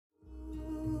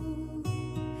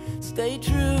Stay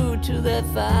true to that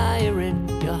fire in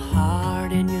your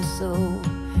heart and your soul.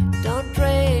 Don't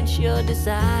drench your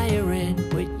desire in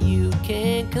what you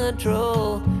can't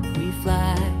control. We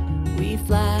fly,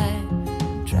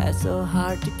 try so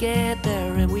hard to get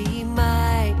there, and we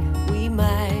might be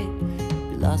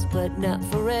lost but not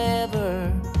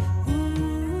forever.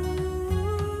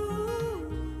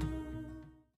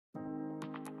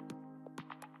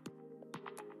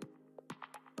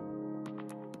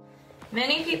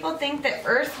 Many people think that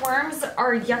earthworms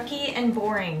are yucky and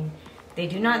boring. They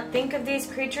do not think of these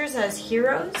creatures as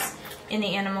heroes in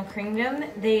the animal kingdom.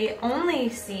 They only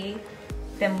see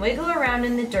them wiggle around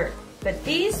in the dirt. But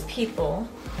these people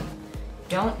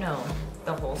don't know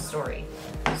the whole story.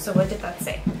 So what did that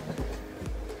say?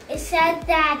 It said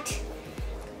that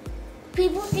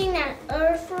people think that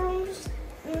earthworms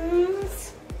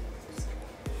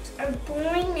are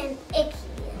boring and icky.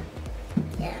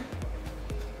 Yeah.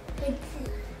 But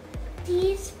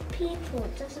these people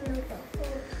doesn't know the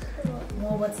whole story.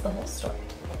 Well, what's the whole story?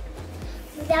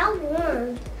 Without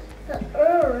worms, the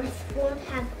earth won't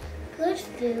have good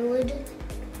food,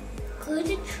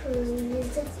 good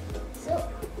trees,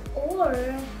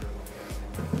 or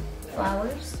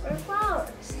Flowers?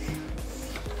 flowers.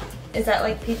 Is that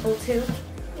like people too?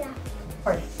 Yeah.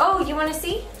 Oh, you want to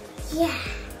see? Yeah.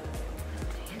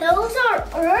 Those are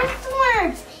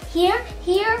earthworms. Here,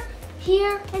 here,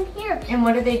 here, and here. And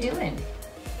what are they doing?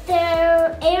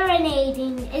 They're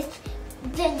aerating.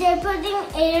 They're putting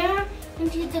air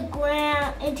into the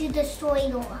ground, into the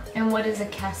soil. And what is a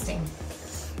casting?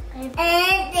 They're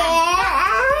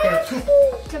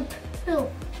poop. The poop.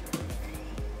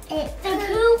 The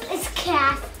poop is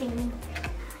casting.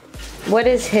 What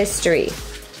is history?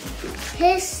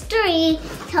 History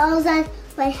tells us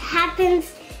what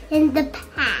happens in the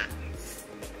past.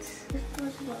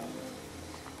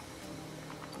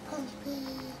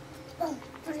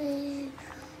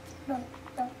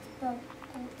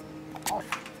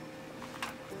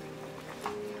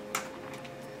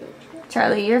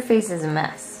 Charlie, your face is a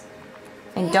mess.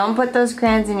 And don't put those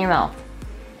crayons in your mouth.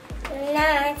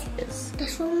 Not.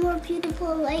 There's one more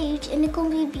beautiful age, and it's gonna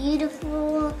be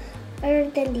beautiful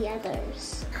than the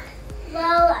others.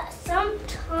 Well,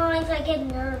 sometimes I get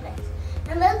nervous,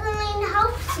 and Madeline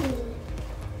helps me.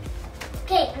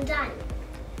 Okay, I'm done.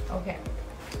 Okay.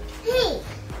 Hey.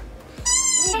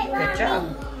 Good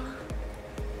job.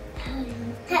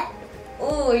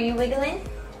 Oh, are you wiggling?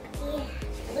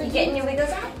 Yeah. You getting your wiggles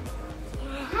out?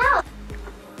 How?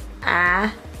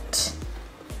 At.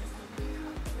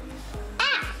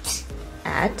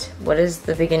 At. What is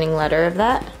the beginning letter of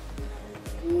that?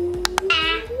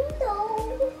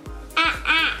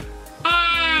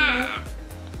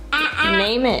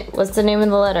 Name it. What's the name of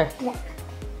the letter?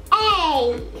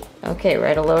 A. Okay,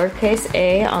 write a lowercase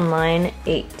a on line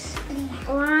 8.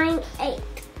 Line 8.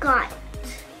 Got it.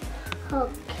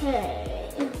 Okay.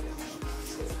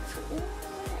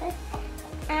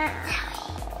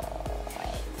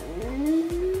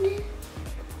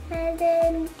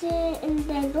 And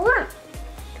then what?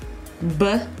 B,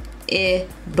 I,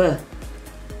 B.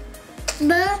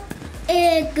 B,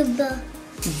 I, B.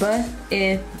 B,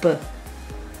 I, B.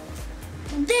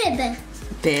 Bib.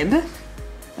 Bib.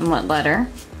 And what letter?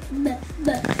 B,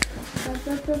 B.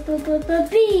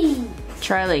 B.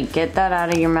 Charlie, get that out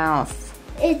of your mouth.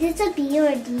 Is this a B or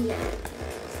a D?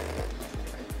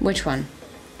 Which one?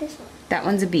 This one. That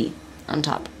one's a B on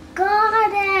top.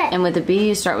 Got it. And with a B,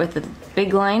 you start with the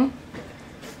big line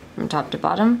from top to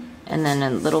bottom, and then a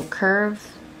little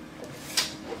curve.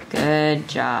 Good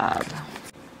job.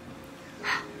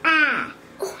 Ah.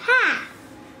 Ha.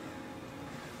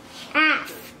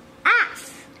 F.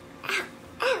 F.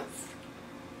 F.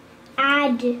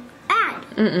 Add. Add.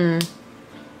 Mm-mm.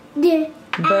 D. B.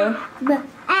 B. A.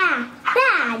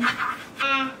 Bad.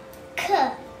 A.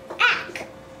 K. Ack.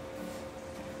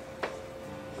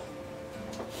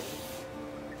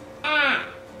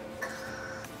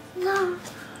 No.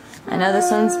 I know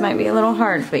this one's might be a little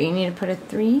hard, but you need to put a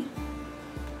 3.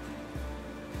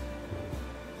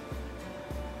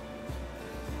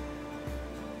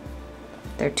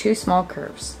 They're 2 small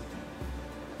curves.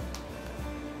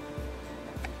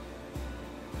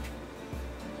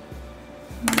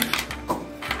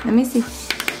 Let me see.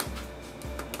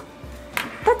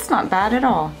 That's not bad at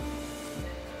all.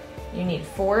 You need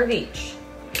 4 of each.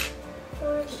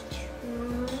 4 of each.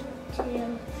 1,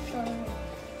 2, 3.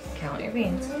 Count your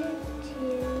beans. 1,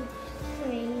 2,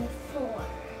 3, 4.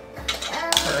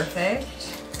 Perfect.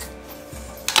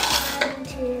 1,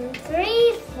 2,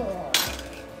 3, 4.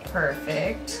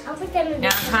 Perfect. I'll put them in Now,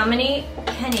 the how many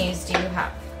pennies do you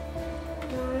have?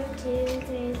 1, 2,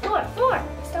 3, 4. 4.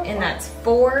 Still 4. And that's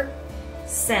 4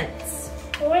 cents.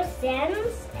 4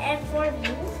 cents and 4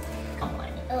 beans. Come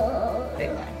on. Big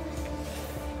line.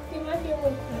 They might be a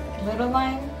little quick. Little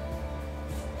line.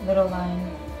 Little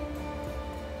line.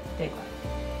 Big line.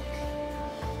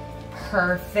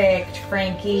 Perfect,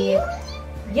 Frankie.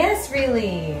 Yes,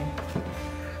 really.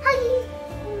 Hi.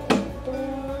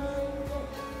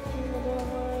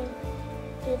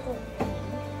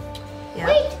 Yeah.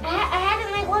 Wait, I had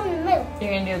to make one in the middle.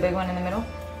 You're gonna do a big one in the middle?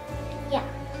 Yeah.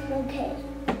 Okay.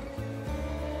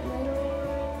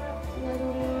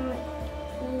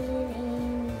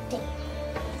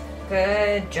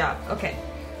 Good job. Okay.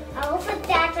 I'll put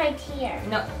that right here.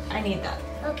 No, I need that.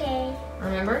 Okay.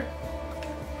 Remember?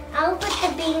 I'll put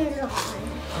the beans on.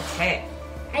 Okay.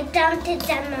 I dumped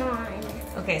them on.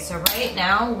 Okay, so right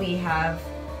now we have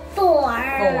 4.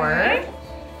 4.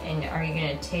 And are you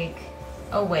gonna take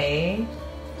away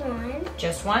 1.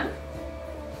 just one?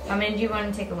 How many do you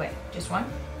want to take away? Just one?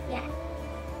 Yeah.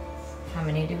 How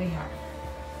many do we have?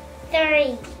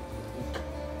 3.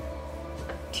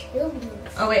 2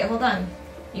 beans. Oh wait, hold on.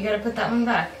 You gotta put that one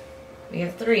back. We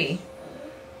have 3.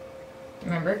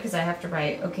 Remember, because I have to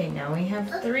write. Okay, now we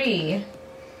have 3.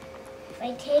 If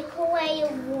I take away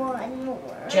 1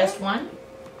 more. Just one?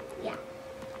 Yeah.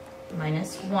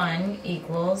 Minus 1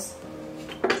 equals.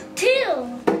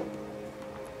 2.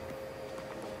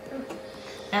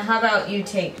 And how about you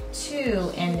take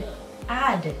 2 and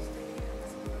add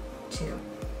 2?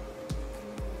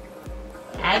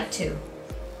 Add 2.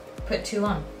 Put 2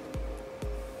 on.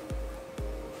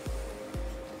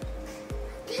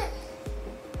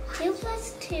 2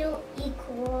 plus 2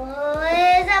 equals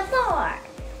a 4.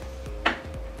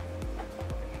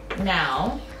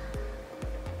 Now,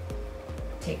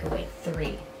 take away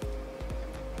 3.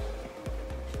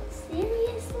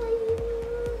 Seriously?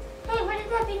 Hey, where did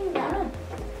that bean go?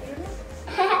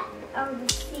 Oh,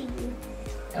 the seed.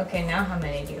 Okay, now how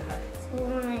many do you have?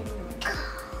 1.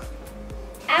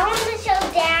 I want to show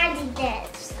Daddy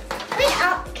this. Wait,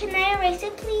 can I erase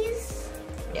it, please?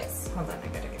 Yes. Hold on, I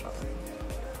gotta get off.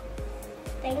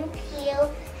 Thank you.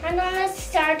 I'm gonna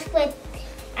start with.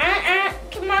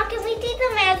 Come on, can we take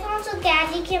the math one so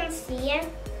Daddy can see it?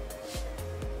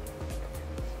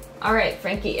 All right,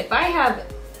 Frankie, if I have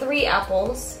 3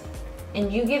 apples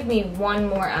and you give me 1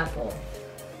 more apple,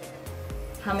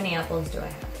 how many apples do I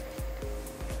have?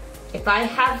 If I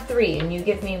have 3 and you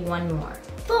give me 1 more.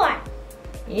 4.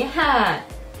 Yeah.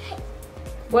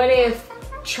 What if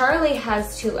Charlie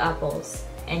has 2 apples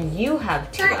and you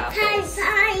have 2 apples?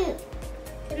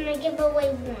 Can I give away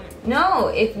 1? No,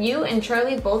 if you and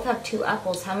Charlie both have 2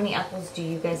 apples, how many apples do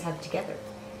you guys have together?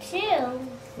 2.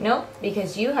 Nope,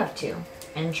 because you have 2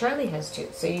 and Charlie has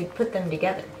 2, so you put them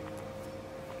together.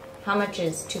 How much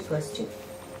is 2 plus 2?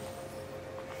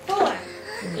 4.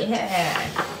 Yeah.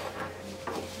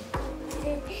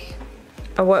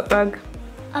 A what bug?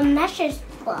 A message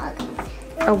bug.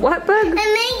 A what bug?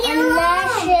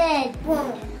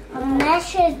 A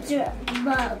message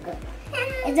bug.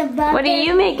 It's a bug. What are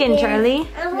you making, Charlie?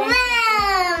 A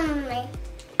worm.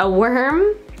 A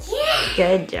worm? Yeah.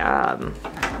 Good job.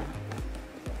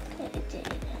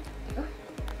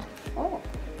 Oh.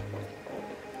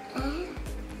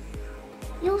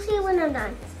 You'll see when I'm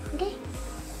done. Okay?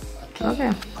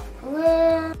 Okay.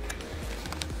 Well,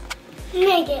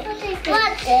 make it.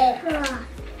 What it?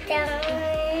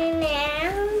 Down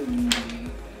now.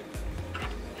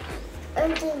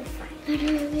 I'm doing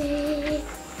fine.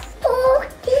 Oh,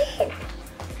 yeah.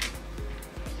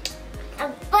 A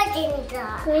button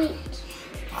dog. Great.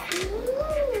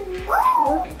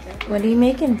 What are you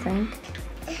making, Frank?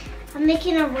 I'm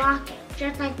making a rocket,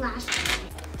 just like last time.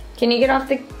 Can you get off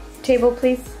the table,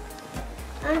 please?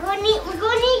 We're going to need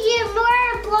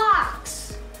more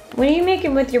blocks. What are you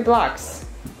making with your blocks?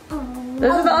 Oh.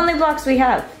 Those are the only blocks we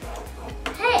have.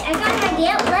 Hey, I got an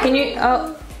idea. Can you?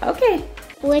 Oh, okay.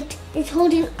 What is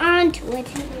holding on to it?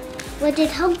 What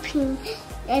is helping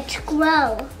it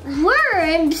grow?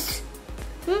 Worms.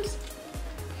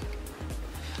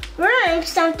 Worms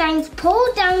sometimes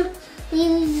pull down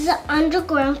leaves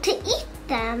underground to eat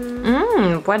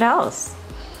them. What else?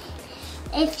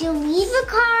 If you leave a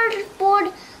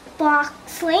cardboard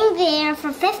box laying there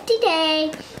for 50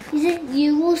 days,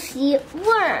 you will see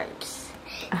worms.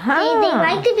 They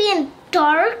like to be in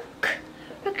dark,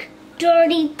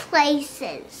 dirty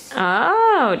places.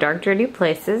 Oh, dark, dirty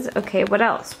places. Okay, what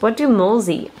else? What do moles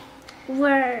eat?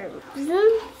 Worms.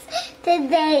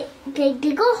 They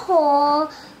dig a hole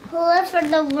for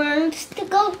the worms to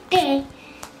go down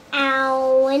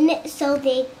so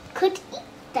they could eat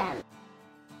them.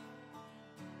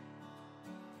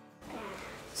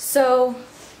 So,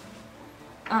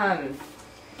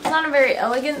 It's not a very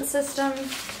elegant system,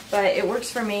 but it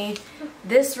works for me.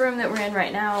 This room that we're in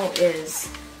right now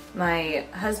is my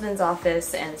husband's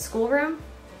office and schoolroom.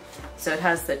 So it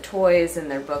has the toys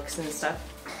and their books and stuff.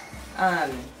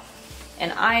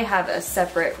 And I have a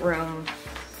separate room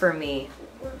for me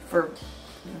for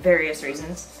various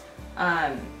reasons.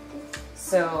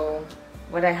 So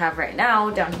what I have right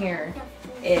now down here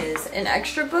is an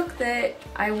extra book that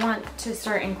I want to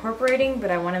start incorporating, but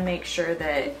I want to make sure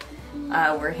that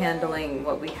we're handling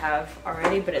what we have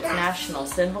already, but it's national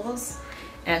symbols.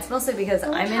 And it's mostly because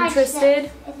I'm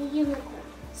interested,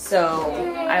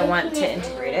 so I want to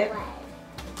integrate it.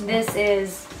 This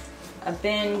is a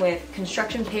bin with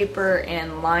construction paper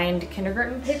and lined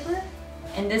kindergarten paper.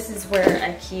 And this is where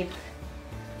I keep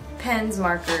pens,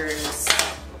 markers,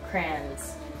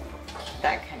 crayons,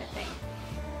 that kind of thing.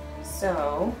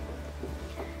 So,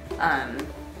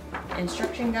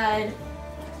 instruction guide,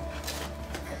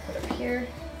 I put up here,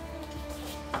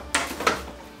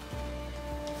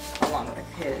 along with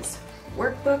his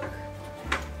workbook.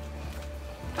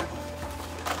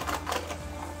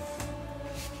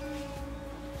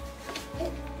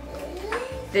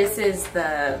 This is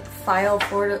the file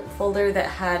folder that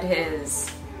had his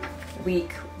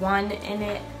week 1 in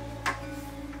it.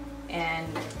 And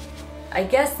I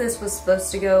guess this was supposed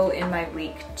to go in my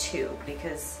week 2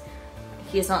 because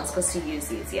he's not supposed to use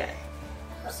these yet.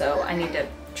 So I need to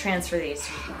transfer these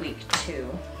to week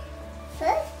 2.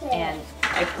 And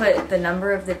I put the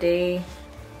number of the day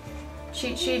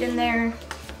cheat sheet in there.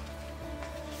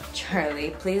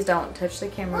 Charlie, please don't touch the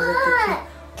camera with the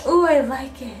key. Ooh, I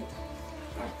like it.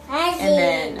 And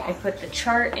then I put the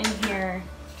chart in here,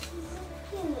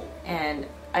 and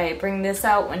I bring this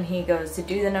out when he goes to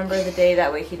do the number of the day,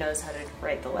 that way he knows how to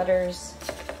write the letters.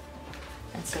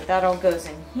 And so that all goes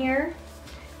in here,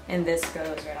 and this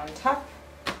goes right on top.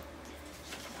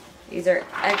 These are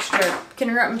extra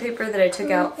kindergarten paper that I took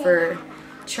out for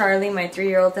Charlie, my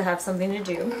 3-year-old, to have something to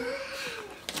do.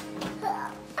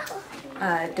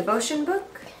 Devotion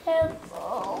book.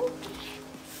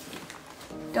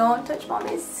 Don't touch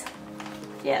mommy's.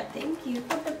 Yeah, thank you.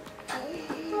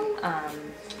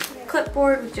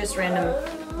 Clipboard with just random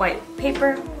white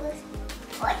paper.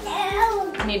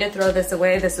 I need to throw this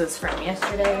away. This was from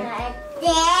yesterday.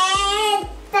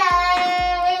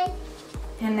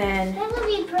 And then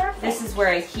this is where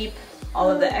I keep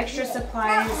all of the extra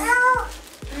supplies.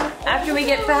 After we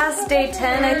get past day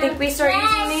 10, I think we start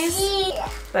using these.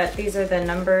 But these are the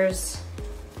numbers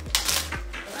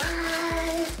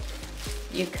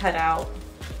you cut out.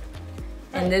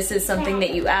 And this is something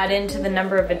that you add into the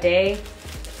number of a day.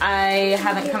 I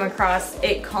haven't come across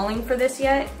it calling for this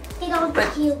yet,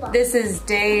 but this is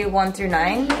day 1 through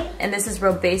 9, and this is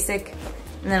real basic.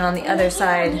 And then on the other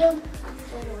side,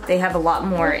 they have a lot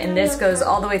more, and this goes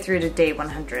all the way through to day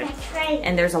 100.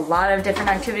 And there's a lot of different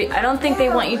activities. I don't think they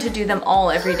want you to do them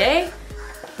all every day,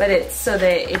 but it's so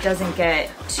that it doesn't get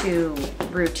too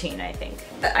routine, I think.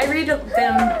 I read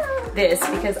them this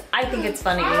because I think it's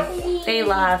funny. They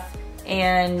laugh,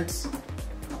 and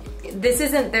this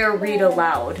isn't their read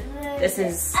aloud. This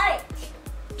is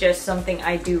just something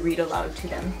I do read aloud to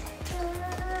them.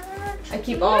 I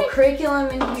keep all curriculum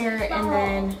in here, and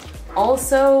then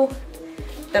also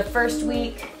the first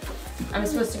week I'm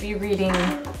supposed to be reading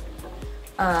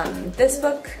this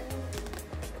book.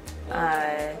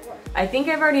 I think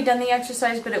I've already done the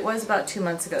exercise, but it was about 2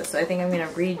 months ago, so I think I'm gonna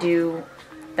redo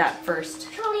that first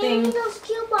thing.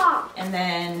 And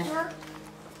then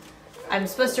I'm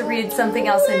supposed to read something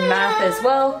else in math as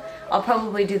well. I'll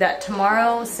probably do that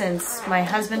tomorrow, since my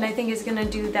husband, I think, is gonna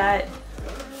do that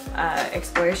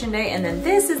exploration day. And then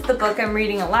this is the book I'm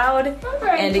reading aloud.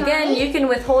 And again, you can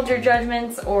withhold your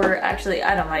judgments, or actually,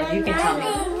 I don't mind, you can tell me.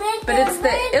 But it's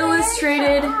the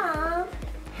illustrated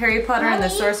Harry Potter and the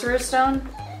Sorcerer's Stone.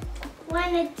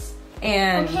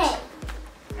 And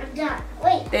I'm done.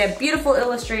 Wait. They have beautiful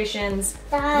illustrations.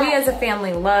 We as a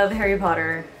family love Harry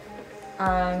Potter.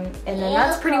 And then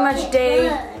that's pretty much day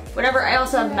whatever. I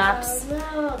also have maps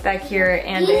back here,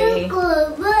 and I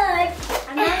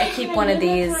keep one of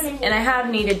these, and I have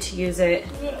needed to use it.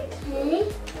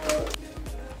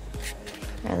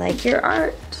 I like your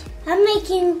art. I'm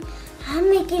making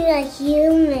a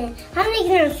human. I'm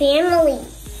making a family.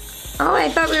 Oh, I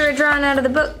thought we were drawing out of the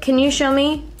book. Can you show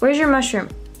me? Where's your mushroom?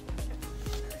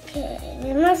 Okay,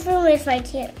 the mushroom is right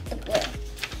here. The book.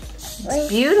 It's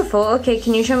beautiful. Okay,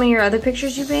 can you show me your other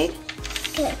pictures you made?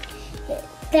 Okay.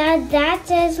 That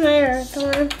is my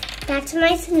earthworm. That's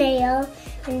my snail.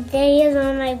 And they is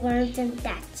all my worms, and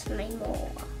that's my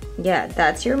mole. Yeah,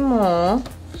 that's your mole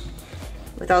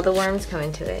with all the worms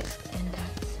coming to it. And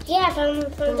that's yeah, from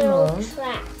the old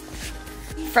trap.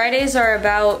 Fridays are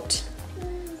about,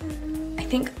 I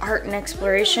think, art and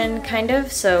exploration, kind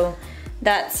of. So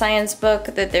that science book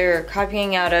that they're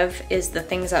copying out of is the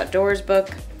Things Outdoors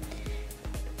book.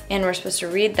 And we're supposed to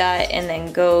read that and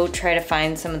then go try to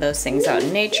find some of those things out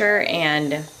in nature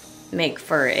and make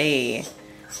for a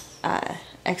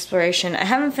exploration. I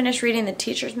haven't finished reading the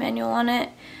teacher's manual on it,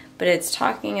 but it's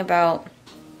talking about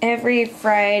every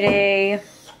Friday,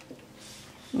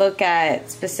 look at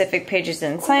specific pages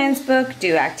in the science book,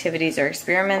 do activities or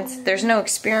experiments. There's no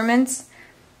experiments.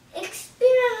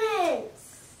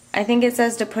 Experiments! I think it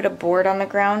says to put a board on the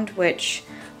ground, which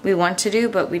we want to do,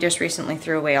 but we just recently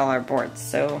threw away all our boards.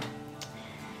 So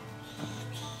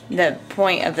the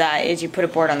point of that is you put a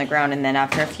board on the ground and then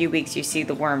after a few weeks you see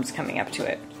the worms coming up to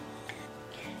it.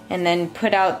 And then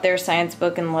put out their science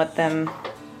book and let them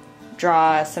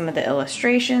draw some of the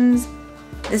illustrations.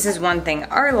 This is one thing.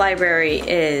 Our library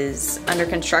is under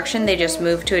construction. They just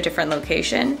moved to a different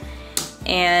location.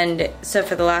 And so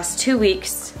for the last 2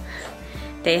 weeks,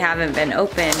 they haven't been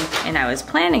open, and I was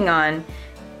planning on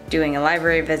doing a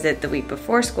library visit the week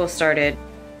before school started.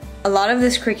 A lot of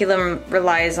this curriculum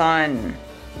relies on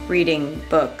reading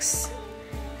books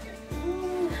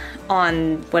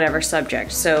on whatever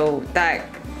subject. So that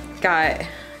got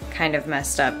kind of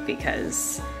messed up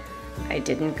because I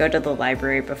didn't go to the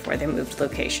library before they moved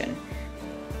location.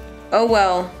 Oh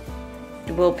well,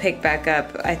 we'll pick back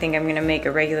up. I think I'm gonna make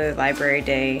a regular library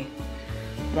day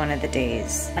one of the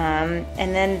days. And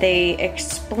then they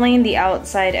explain the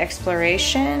outside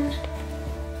exploration.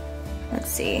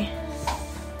 Let's see.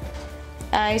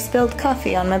 I spilled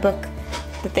coffee on my book.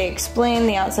 That they explain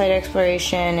the outside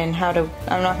exploration and how to,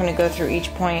 I'm not gonna go through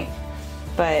each point,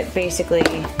 but basically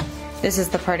this is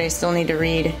the part I still need to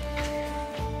read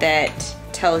that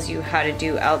tells you how to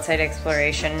do outside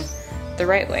exploration the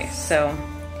right way. So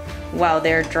while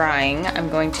they're drawing, I'm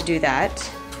going to do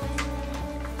that.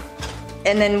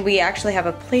 And then we actually have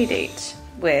a play date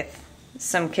with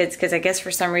some kids because I guess for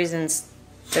some reasons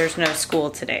there's no school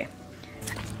today.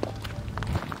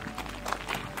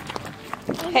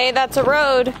 Hey, that's a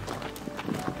road.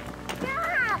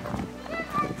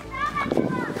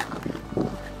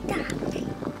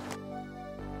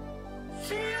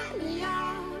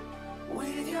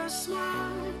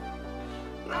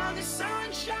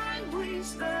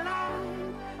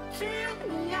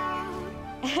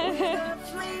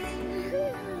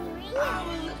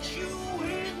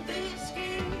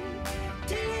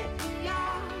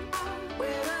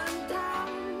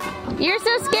 You're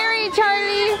so scary,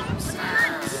 Charlie.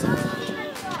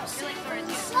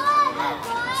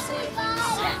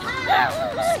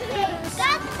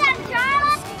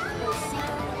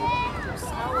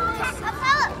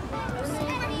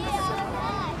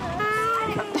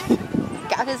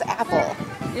 Got his apple.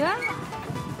 Yeah.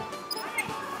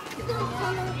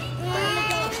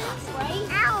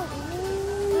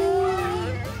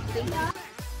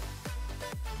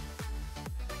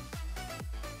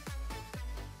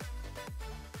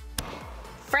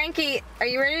 Frankie, are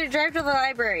you ready to drive to the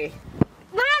library?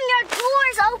 Mom, your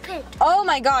door's open. Oh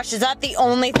my gosh, is that the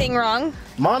only thing wrong?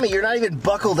 Mommy, you're not even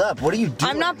buckled up. What are you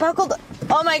doing? I'm not buckled.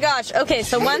 Oh my gosh. Okay,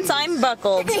 so once I'm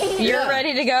buckled, you're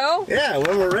ready to go? Yeah,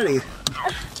 when we're ready.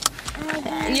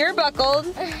 You're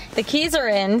buckled. The keys are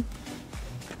in.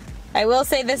 I will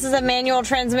say this is a manual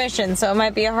transmission, so it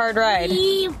might be a hard ride.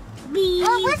 Beep, beep.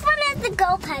 Oh, which one has the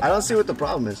go pedal? I don't see what the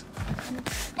problem is.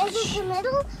 Is it the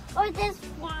middle or this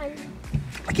one?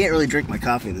 I can't really drink my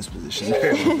coffee in this position.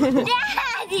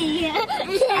 Daddy!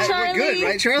 We're good,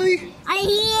 right, Charlie? Yeah. Right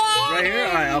here?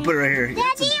 All right, I'll put it right here.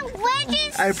 Daddy, which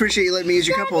is... I appreciate you letting me use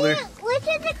your cup holder. Which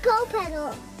is the go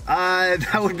pedal?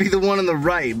 That would be the one on the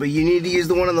right, but you need to use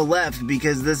the one on the left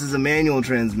because this is a manual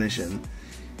transmission.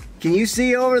 Can you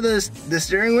see over the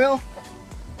steering wheel?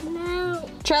 No.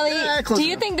 Charlie, do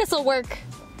you think this will work?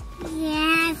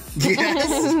 Yes.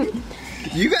 Yes.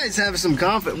 You guys have some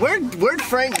confidence. Where'd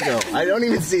Frank go? I don't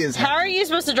even see his head. How are you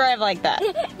supposed to drive like that?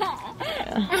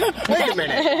 Wait a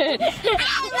minute.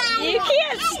 You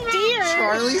can't steer.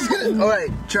 Charlie's gonna...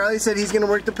 Alright, Charlie said he's gonna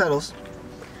work the pedals.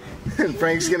 And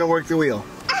Frank's gonna work the wheel.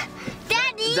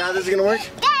 Daddy. Is that how this is gonna work?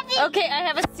 Daddy. Okay, I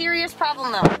have a serious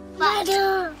problem though. What?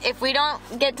 If we don't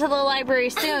get to the library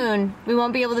soon, we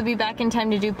won't be able to be back in time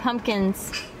to do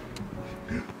pumpkins.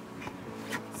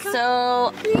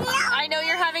 So, I know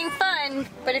you're having fun,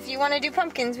 but if you want to do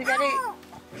pumpkins, we gotta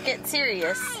get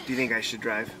serious. Do you think I should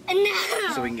drive? No.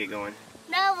 So we can get going?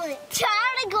 No,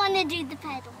 Charlie going to do the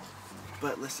pedals.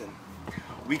 But listen,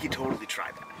 we could totally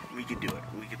try that. We could do it.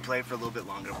 We could play for a little bit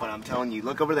longer, but I'm telling you,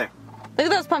 look over there. Look at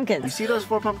those You pumpkins. see those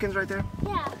 4 pumpkins right there?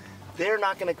 Yeah. they're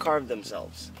not gonna carve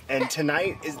themselves. And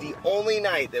tonight is the only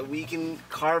night that we can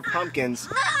carve pumpkins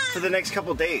for the next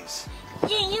couple days.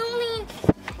 You mean?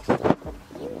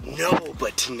 No,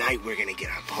 but tonight we're gonna get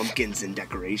our pumpkins and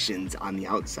decorations on the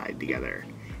outside together.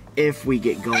 If we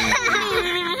get going. Do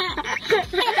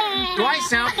I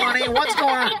sound funny? What's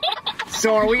going on?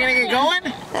 So are we gonna get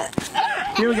going?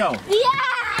 Here we go.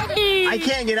 Yeah! I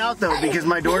can't get out though because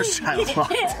my door's child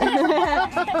locked.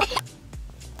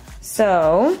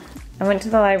 So, I went to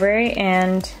the library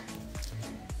and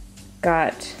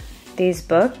got these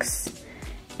books.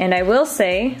 And I will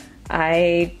say,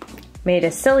 I made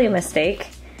a silly mistake.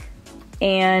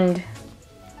 And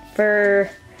for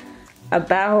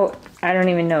about, I don't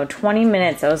even know, 20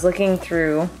 minutes, I was looking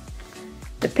through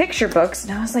the picture books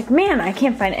and I was like, man, I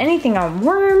can't find anything on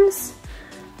worms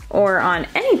or on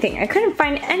anything. I couldn't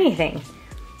find anything.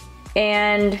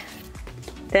 And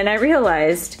then I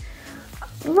realized,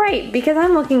 right, because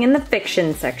I'm looking in the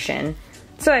fiction section.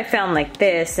 So I found like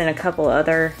this and a couple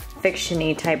other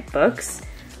fiction-y type books.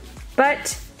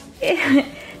 But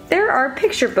there are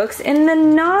picture books in the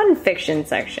non-fiction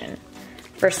section.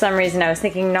 For some reason I was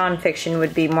thinking non-fiction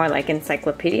would be more like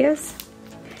encyclopedias.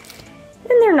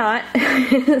 And they're not.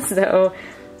 So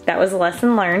that was a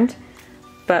lesson learned.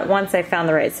 But once I found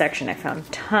the right section, I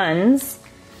found tons.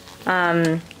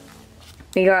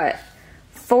 We got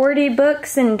 40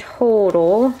 books in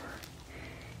total.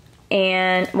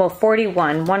 And, well,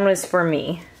 41. One was for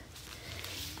me.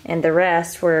 And the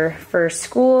rest were for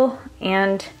school.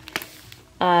 And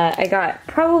I got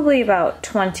probably about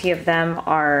 20 of them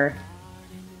are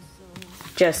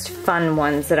just fun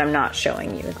ones that I'm not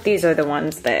showing you. These are the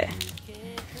ones that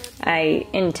I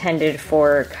intended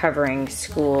for covering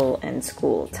school and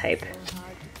school type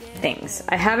things.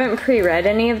 I haven't pre-read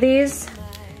any of these,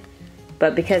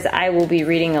 but because I will be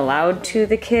reading aloud to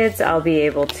the kids, I'll be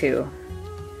able to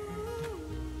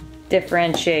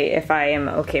differentiate if I am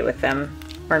okay with them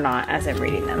or not as I'm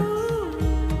reading them.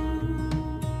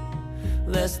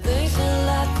 There's things in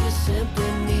life you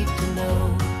simply need to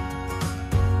know.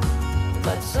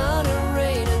 But sun and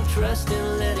rain and trust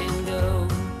in